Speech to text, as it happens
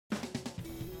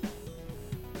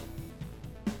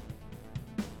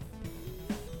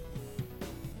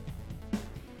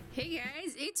Hey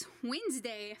guys, it's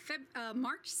Wednesday,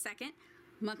 March 2nd,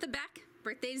 month of back,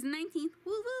 birthday's the 19th,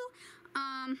 woo woo.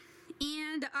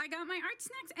 And I got my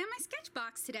ArtSnacks and my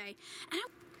SketchBox today.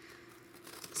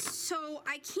 So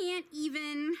I can't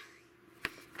even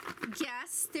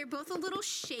guess, they're both a little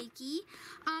shaky.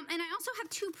 And I also have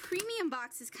two premium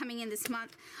boxes coming in this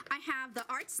month. I have the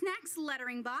ArtSnacks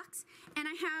lettering box and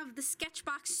I have the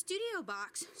SketchBox Studio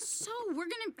box. So we're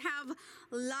gonna have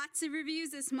lots of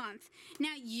reviews this month.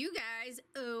 Now you guys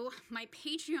owe my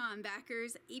Patreon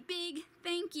backers a big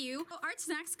thank you.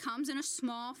 ArtSnacks comes in a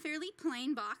small, fairly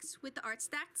plain box with the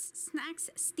ArtSnacks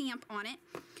stamp on it.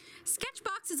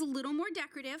 SketchBox is a little more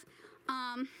decorative.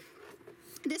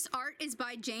 This art is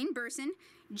by Jane Burson,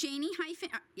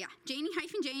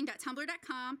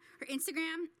 janie-jane.tumblr.com. Her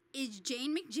Instagram is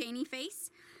Jane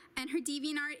McJanieFace, and her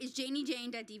DeviantArt is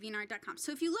janiejane.deviantart.com.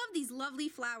 So if you love these lovely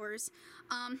flowers,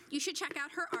 you should check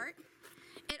out her art.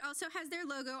 It also has their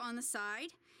logo on the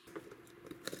side.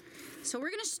 So we're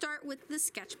going to start with the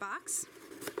SketchBox.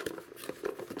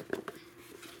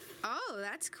 Oh,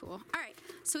 that's cool. All right,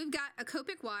 so we've got a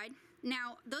Copic wide.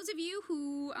 Now, those of you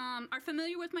who are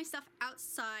familiar with my stuff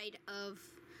outside of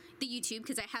the YouTube,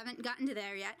 because I haven't gotten to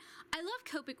there yet, I love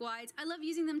Copic wides. I love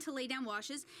using them to lay down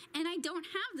washes, and I don't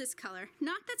have this color.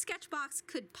 Not that SketchBox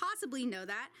could possibly know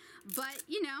that, but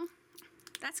you know,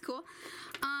 that's cool.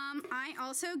 I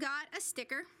also got a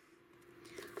sticker,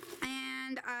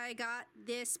 and I got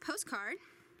this postcard,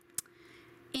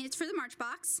 and it's for the March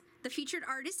box. The featured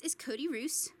artist is Cody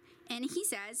Roos. And he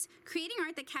says, creating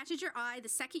art that catches your eye the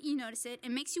second you notice it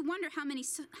and makes you wonder how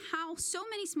so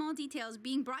many small details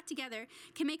being brought together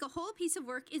can make a whole piece of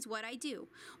work is what I do.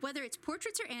 Whether it's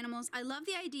portraits or animals, I love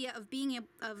the idea of being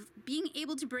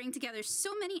able to bring together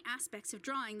so many aspects of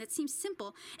drawing that seem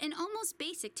simple and almost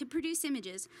basic to produce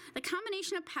images. The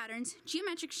combination of patterns,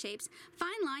 geometric shapes,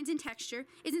 fine lines, and texture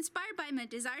is inspired by my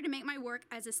desire to make my work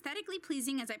as aesthetically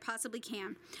pleasing as I possibly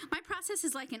can. My process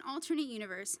is like an alternate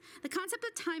universe. The concept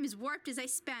of time is warped as I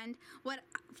spend what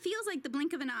feels like the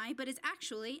blink of an eye, but is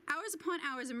actually hours upon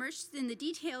hours immersed in the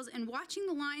details and watching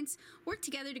the lines work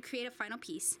together to create a final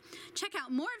piece. Check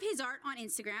out more of his art on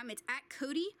Instagram. It's at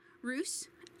Cody Roos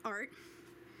Art.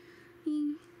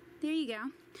 There you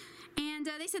go. And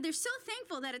they said they're so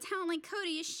thankful that a talent like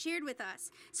Cody is shared with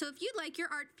us. So if you'd like your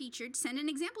art featured, send an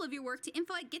example of your work to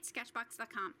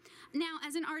info@getsketchbox.com. Now,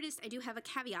 as an artist, I do have a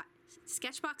caveat.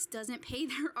 SketchBox doesn't pay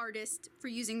their artists for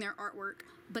using their artwork,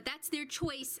 but that's their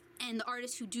choice, and the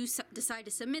artists who do decide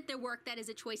to submit their work, that is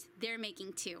a choice they're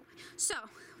making too. So,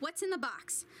 what's in the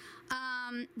box?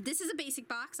 This is a basic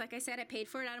box. Like I said, I paid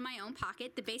for it out of my own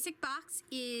pocket. The basic box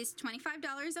is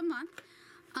 $25 a month.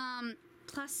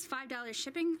 Plus $5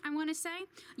 shipping, I want to say.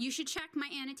 You should check my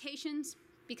annotations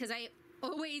because I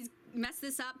always mess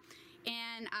this up,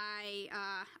 and I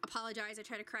apologize. I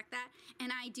try to correct that.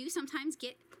 And I do sometimes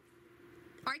get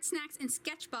ArtSnacks and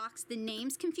SketchBox, the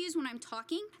names confused when I'm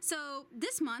talking. So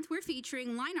this month we're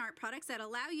featuring line art products that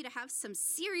allow you to have some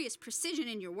serious precision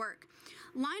in your work.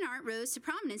 Line art rose to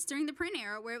prominence during the print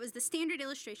era where it was the standard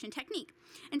illustration technique.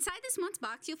 Inside this month's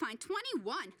box you'll find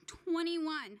 21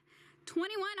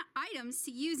 items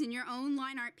to use in your own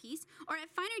line art piece or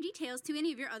add finer details to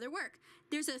any of your other work.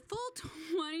 There's a full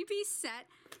 20-piece set.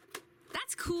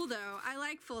 That's cool though. I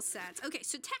like full sets. Okay,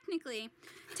 so technically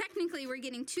we're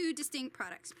getting two distinct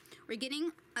products. We're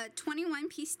getting a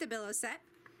 21-piece Stabilo set.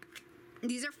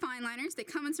 These are fine liners. They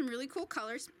come in some really cool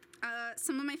colors.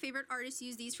 Some of my favorite artists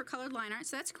use these for colored line art,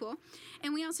 so that's cool.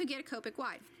 And we also get a Copic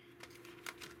wide.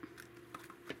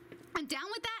 I'm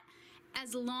down with that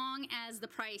as long as the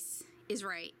price is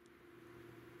right.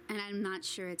 And I'm not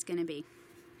sure it's gonna be.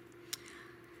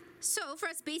 So for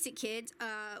us basic kids,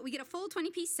 we get a full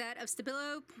 20-piece set of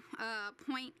Stabilo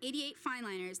 .88 fine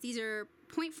liners. These are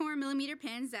 0.4 millimeter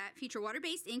pens that feature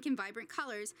water-based ink in vibrant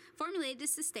colors, formulated to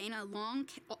sustain a long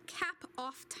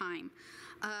cap-off time.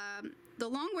 The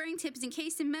long wearing tip is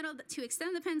encased in metal to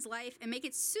extend the pen's life and make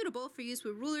it suitable for use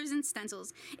with rulers and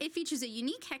stencils. It features a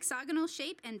unique hexagonal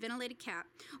shape and ventilated cap.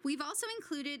 We've also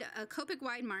included a Copic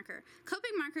wide marker.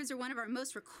 Copic markers are one of our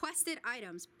most requested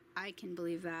items. I can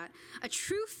believe that. A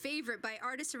true favorite by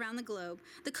artists around the globe.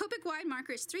 The Copic wide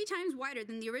marker is 3 times wider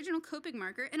than the original Copic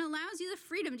marker and allows you the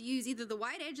freedom to use either the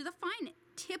wide edge or the fine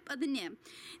tip of the nib.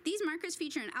 These markers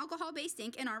feature an alcohol-based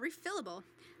ink and are refillable.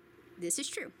 This is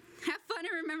true. Have fun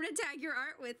and remember to tag your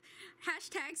art with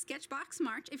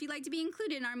 #SketchBoxMarch if you'd like to be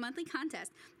included in our monthly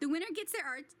contest. The winner gets their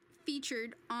art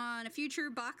featured on a future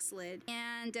box lid.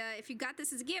 And if you got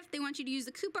this as a gift, they want you to use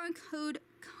the coupon code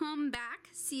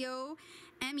COMEBACK,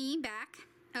 C-O-M-E, back,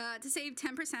 to save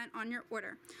 10% on your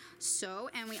order. So,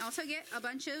 and we also get a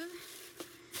bunch of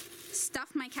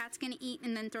stuff my cat's gonna eat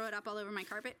and then throw it up all over my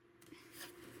carpet,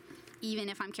 even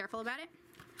if I'm careful about it.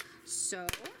 So,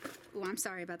 oh, I'm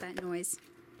sorry about that noise.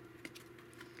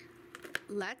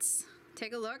 Let's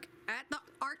take a look at the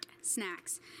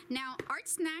ArtSnacks. Now,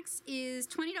 ArtSnacks is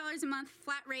 $20 a month,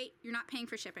 flat rate. You're not paying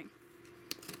for shipping.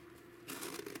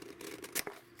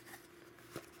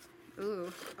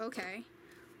 Ooh, okay.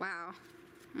 Wow.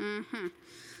 All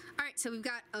right, so we've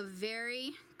got a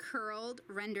very curled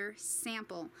render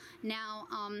sample. Now,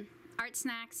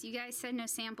 ArtSnacks, you guys said no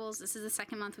samples. This is the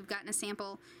second month we've gotten a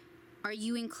sample. Are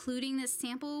you including this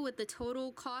sample with the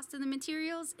total cost of the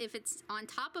materials? If it's on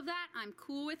top of that, I'm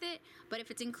cool with it. But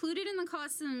if it's included in the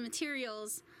cost of the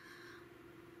materials,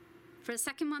 for the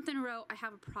second month in a row, I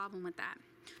have a problem with that.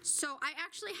 So I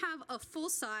actually have a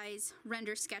full-size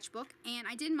render sketchbook, and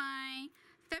I did my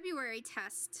February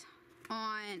test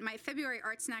on my February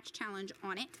ArtSnacks challenge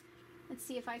on it. Let's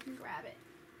see if I can grab it.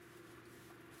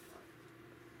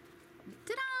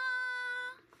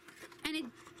 Ta-da! And it,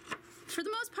 for the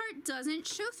most part, doesn't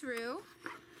show through.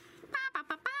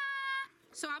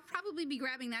 So I'll probably be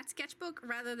grabbing that sketchbook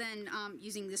rather than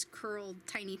using this curled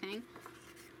tiny thing.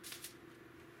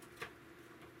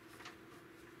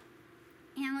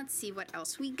 And let's see what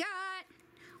else we got.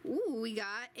 Ooh, we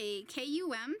got a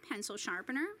KUM pencil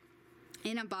sharpener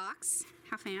in a box.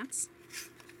 How fancy.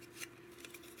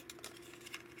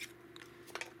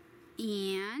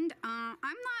 And I'm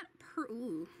not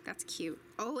ooh, that's cute.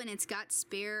 Oh, and it's got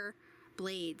spare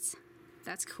blades.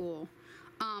 That's cool.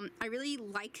 I really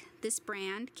like this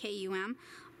brand, KUM.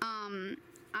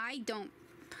 I don't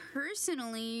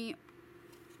personally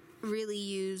really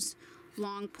use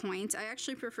long points. I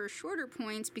actually prefer shorter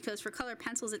points because for color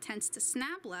pencils it tends to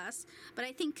snap less, but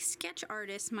I think sketch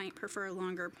artists might prefer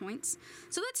longer points.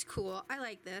 So that's cool. I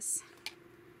like this.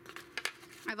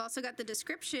 I've also got the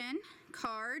description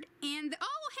card and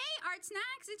oh, hey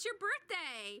ArtSnacks, it's your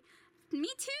birthday. Me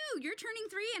too. You're turning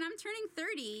 3 and I'm turning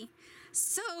 30.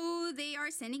 So they are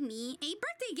sending me a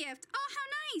birthday gift. Oh, how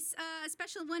nice. A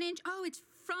special 1-inch. Oh, it's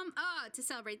from to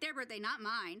celebrate their birthday, not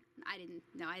mine. I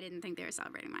didn't think they were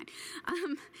celebrating mine.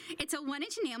 It's a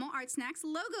 1-inch enamel ArtSnacks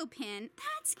logo pin.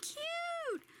 That's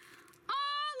cute.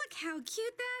 Oh, look how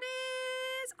cute that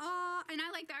is. Oh, and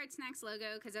I like the ArtSnacks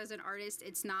logo because as an artist,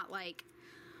 it's not like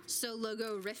so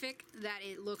logo-rific that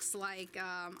it looks like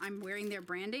I'm wearing their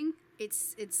branding.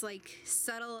 It's like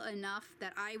subtle enough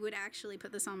that I would actually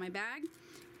put this on my bag.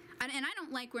 And I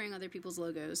don't like wearing other people's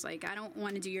logos. Like, I don't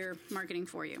want to do your marketing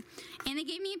for you. And they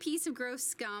gave me a piece of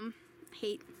gross gum. I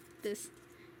hate this.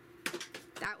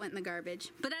 That went in the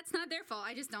garbage. But that's not their fault.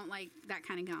 I just don't like that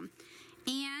kind of gum.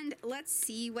 And let's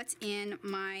see what's in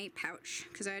my pouch,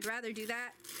 because I'd rather do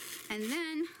that and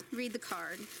then read the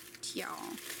card to y'all.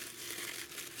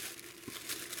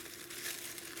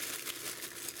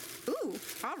 Ooh,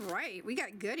 all right, we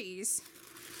got goodies.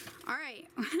 All right,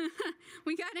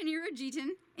 we got an Irogeton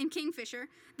in Kingfisher.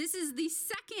 This is the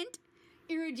second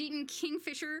Irogeton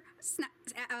Kingfisher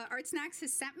ArtSnacks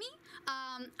has sent me.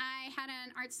 I had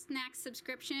an ArtSnacks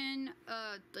subscription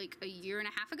like a year and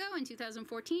a half ago in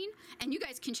 2014, and you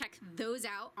guys can check those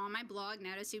out on my blog,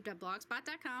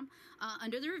 natosoup.blogspot.com,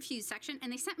 under the reviews section,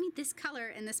 and they sent me this color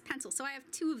and this pencil, so I have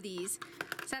 2 of these,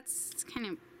 so that's kind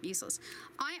of useless.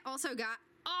 I also got,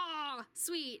 oh,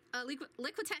 sweet, a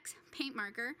Liquitex paint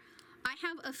marker. I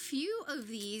have a few of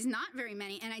these, not very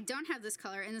many, and I don't have this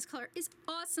color, and this color is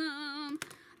awesome.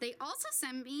 They also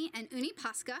sent me an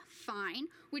Uniposca Fine,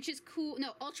 which is cool.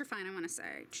 No, Ultra Fine, I want to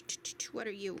say. What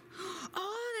are you?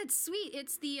 Oh, that's sweet.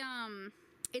 It's the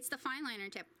fine liner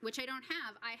tip, which I don't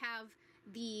have. I have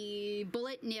the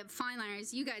bullet nib fine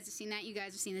liners. You guys have seen that. You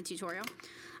guys have seen the tutorial.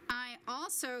 I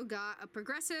also got a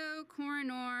Progresso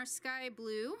Coronor Sky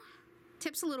Blue.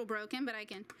 Tip's a little broken, but I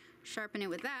can sharpen it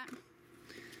with that.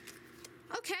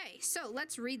 Okay, so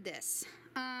let's read this.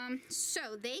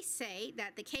 So they say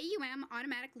that the KUM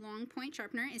automatic long point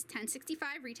sharpener is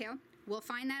 $10.65 retail. We'll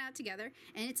find that out together,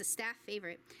 and it's a staff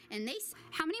favorite. And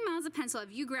how many miles of pencil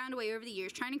have you ground away over the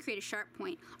years trying to create a sharp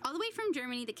point? All the way from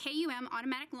Germany, the KUM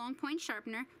automatic long point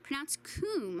sharpener, pronounced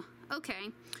KUM.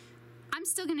 Okay, I'm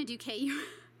still gonna do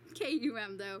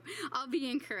KUM though. I'll be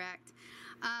incorrect.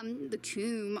 The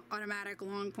KUM automatic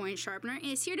long point sharpener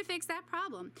is here to fix that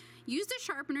problem. Use the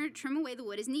sharpener to trim away the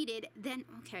wood as needed. Then,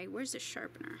 okay, where's the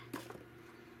sharpener?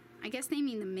 I guess they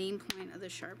mean the main point of the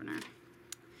sharpener.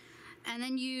 And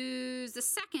then use the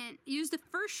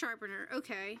first sharpener.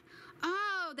 Okay.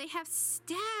 Oh, they have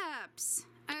steps.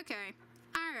 Okay.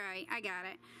 All right, I got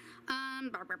it.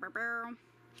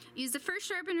 Use the first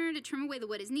sharpener to trim away the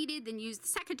wood as needed, then use the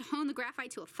second to hone the graphite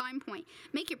to a fine point.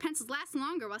 Make your pencils last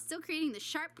longer while still creating the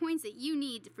sharp points that you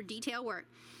need for detail work.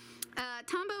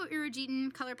 Tombow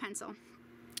Iridium color pencil.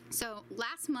 So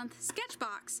last month,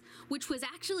 SketchBox, which was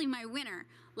actually my winner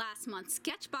last month,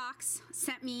 SketchBox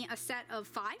sent me a set of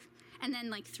 5, and then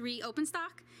like 3 open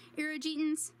stock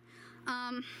Iridiums.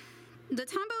 The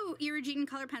Tombow Iridium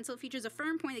color pencil features a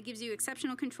firm point that gives you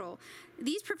exceptional control.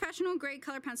 These professional grade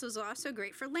color pencils are also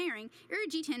great for layering.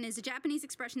 Iridium is a Japanese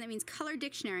expression that means color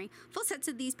dictionary. Full sets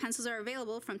of these pencils are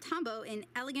available from Tombow in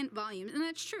elegant volumes, and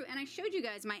that's true. And I showed you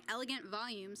guys my elegant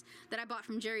volumes that I bought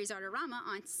from Jerry's Artorama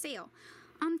on sale.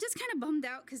 I'm just kind of bummed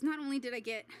out because not only did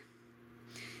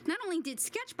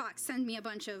SketchBox send me a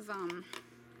bunch of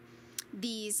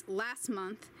these last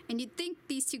month, and you'd think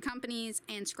these 2 companies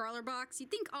and Scrawlrbox, you'd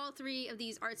think all 3 of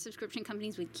these art subscription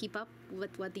companies would keep up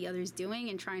with what the other's doing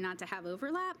and try not to have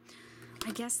overlap.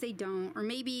 I guess they don't, or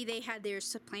maybe they had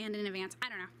theirs planned in advance. I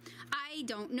don't know. I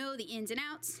don't know the ins and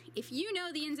outs. If you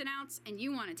know the ins and outs and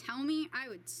you want to tell me, I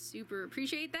would super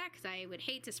appreciate that, because I would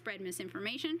hate to spread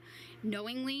misinformation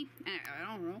knowingly.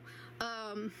 I don't know.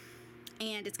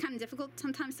 And it's kind of difficult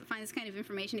sometimes to find this kind of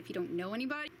information if you don't know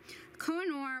anybody.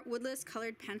 Koh-i-Noor Woodless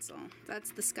Colored Pencil.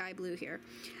 That's the sky blue here.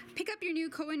 Pick up your new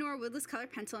Koh-i-Noor Woodless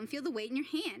Colored Pencil and feel the weight in your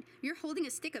hand. You're holding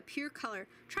a stick of pure color.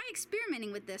 Try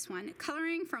experimenting with this one,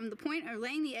 coloring from the point or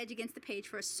laying the edge against the page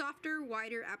for a softer,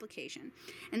 wider application.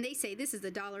 And they say this is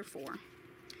 $1.04.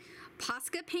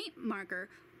 Posca Paint Marker,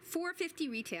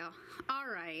 $4.50 retail. All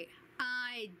right.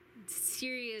 I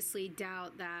seriously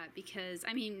doubt that, because,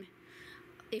 I mean,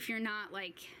 if you're not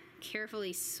like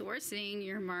carefully sourcing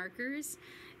your markers,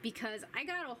 because I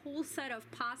got a whole set of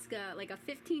Posca, like a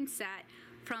 15 set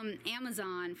from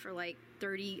Amazon for like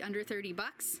under 30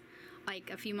 bucks like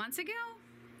a few months ago,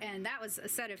 and that was a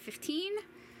set of 15.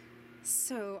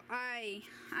 So I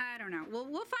don't know. We'll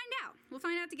find out. We'll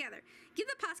find out together. Give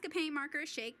the Posca paint marker a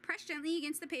shake, press gently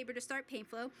against the paper to start paint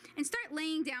flow, and start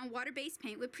laying down water-based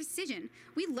paint with precision.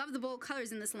 We love the bold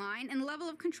colors in this line and the level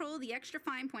of control the extra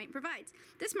fine point provides.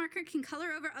 This marker can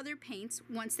color over other paints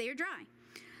once they are dry.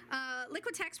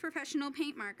 Liquitex Professional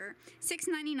Paint Marker,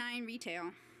 $6.99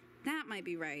 retail. That might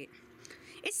be right.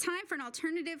 It's time for an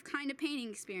alternative kind of painting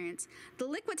experience. The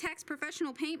Liquitex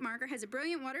Professional Paint Marker has a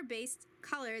brilliant water-based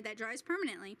color that dries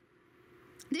permanently.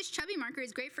 This chubby marker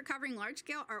is great for covering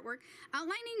large-scale artwork,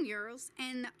 outlining murals,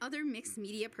 and other mixed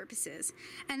media purposes.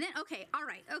 And then, okay.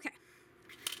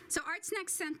 So ArtSnacks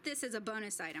sent this as a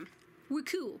bonus item. We're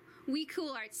cool. We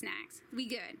cool, ArtSnacks. We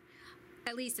good.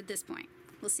 At least at this point.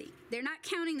 We'll see. They're not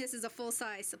counting this as a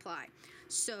full-size supply.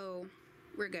 So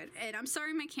we're good. And I'm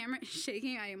sorry my camera is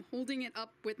shaking. I am holding it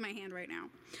up with my hand right now.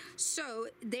 So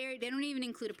they don't even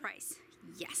include a price.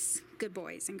 Yes, good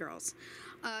boys and girls.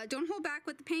 Don't hold back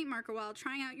with the paint marker while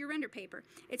trying out your render paper.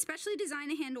 It's specially designed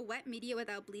to handle wet media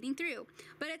without bleeding through,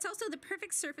 but it's also the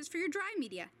perfect surface for your dry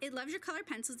media. It loves your color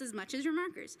pencils as much as your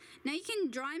markers. Now you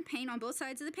can draw and paint on both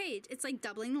sides of the page. It's like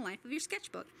doubling the life of your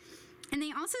sketchbook. And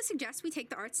they also suggest we take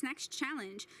the ArtSnacks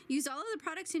challenge. Use all of the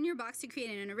products in your box to create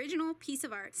an original piece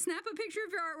of art. Snap a picture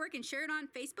of your artwork and share it on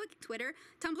Facebook, Twitter,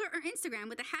 Tumblr, or Instagram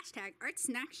with the hashtag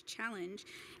ArtSnacks Challenge.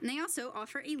 And they also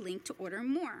offer a link to order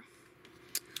more.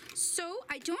 So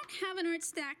I don't have an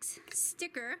ArtSnacks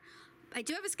sticker. I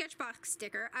do have a SketchBox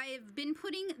sticker. I have been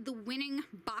putting the winning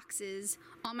boxes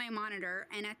on my monitor,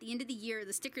 and at the end of the year,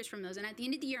 the stickers from those, and at the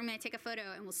end of the year, I'm going to take a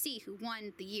photo, and we'll see who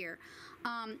won the year.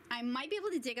 I might be able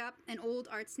to dig up an old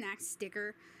ArtSnacks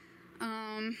sticker.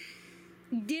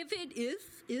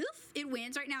 If it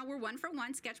wins, right now we're 1 for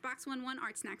 1. SketchBox won 1,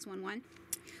 ArtSnacks won 1.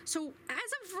 So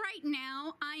as of right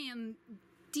now, I am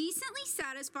decently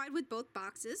satisfied with both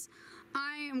boxes.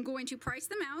 I am going to price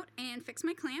them out and fix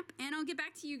my clamp, and I'll get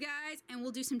back to you guys and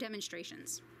we'll do some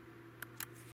demonstrations.